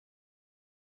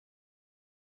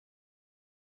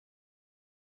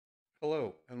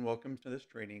Hello, and welcome to this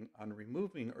training on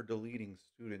removing or deleting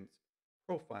students'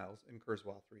 profiles in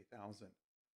Kurzweil 3000.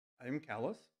 I'm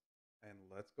Callus, and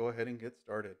let's go ahead and get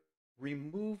started.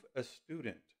 Remove a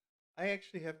student. I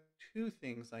actually have two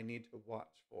things I need to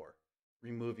watch for: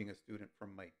 removing a student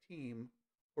from my team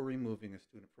or removing a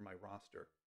student from my roster.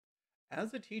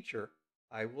 As a teacher,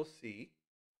 I will see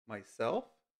myself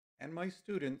and my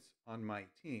students on my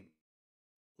team.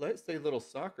 Let's say little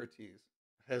Socrates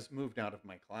has moved out of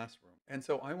my classroom, and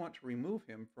so I want to remove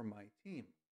him from my team.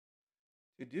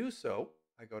 To do so,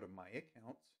 I go to My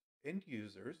Accounts and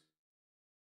Users,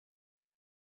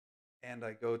 and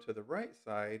I go to the right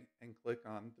side and click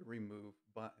on the Remove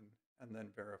button and then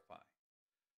Verify.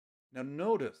 Now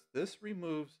notice this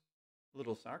removes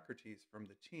little Socrates from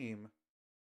the team,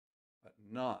 but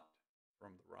not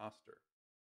from the roster.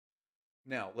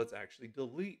 Now let's actually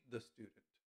delete the student.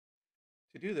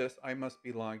 To do this, I must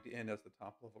be logged in as the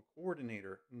top level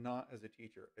coordinator, not as a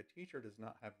teacher. A teacher does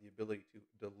not have the ability to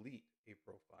delete a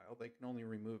profile. They can only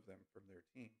remove them from their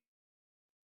team.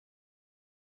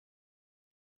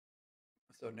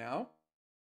 So now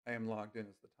I am logged in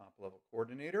as the top level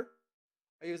coordinator.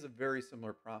 I use a very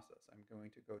similar process. I'm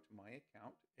going to go to my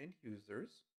account and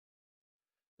users.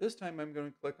 This time I'm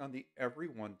going to click on the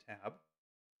Everyone tab.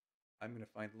 I'm going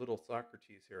to find little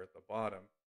Socrates here at the bottom,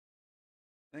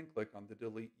 then click on the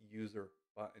Delete User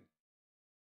button,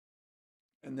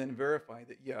 and then verify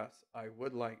that yes, I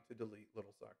would like to delete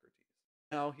little Socrates.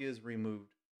 Now he is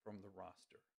removed from the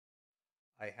roster.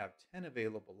 I have 10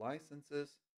 available licenses.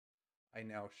 I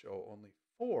now show only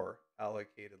 4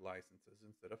 allocated licenses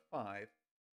instead of 5,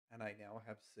 and I now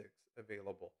have 6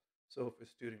 available. So if a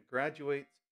student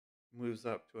graduates, moves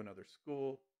up to another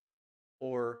school,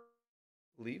 or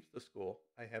leaves the school,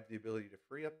 I have the ability to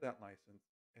free up that license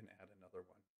and add another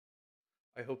one.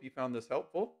 I hope you found this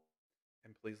helpful,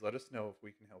 and please let us know if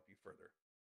we can help you further.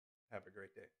 Have a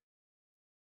great day.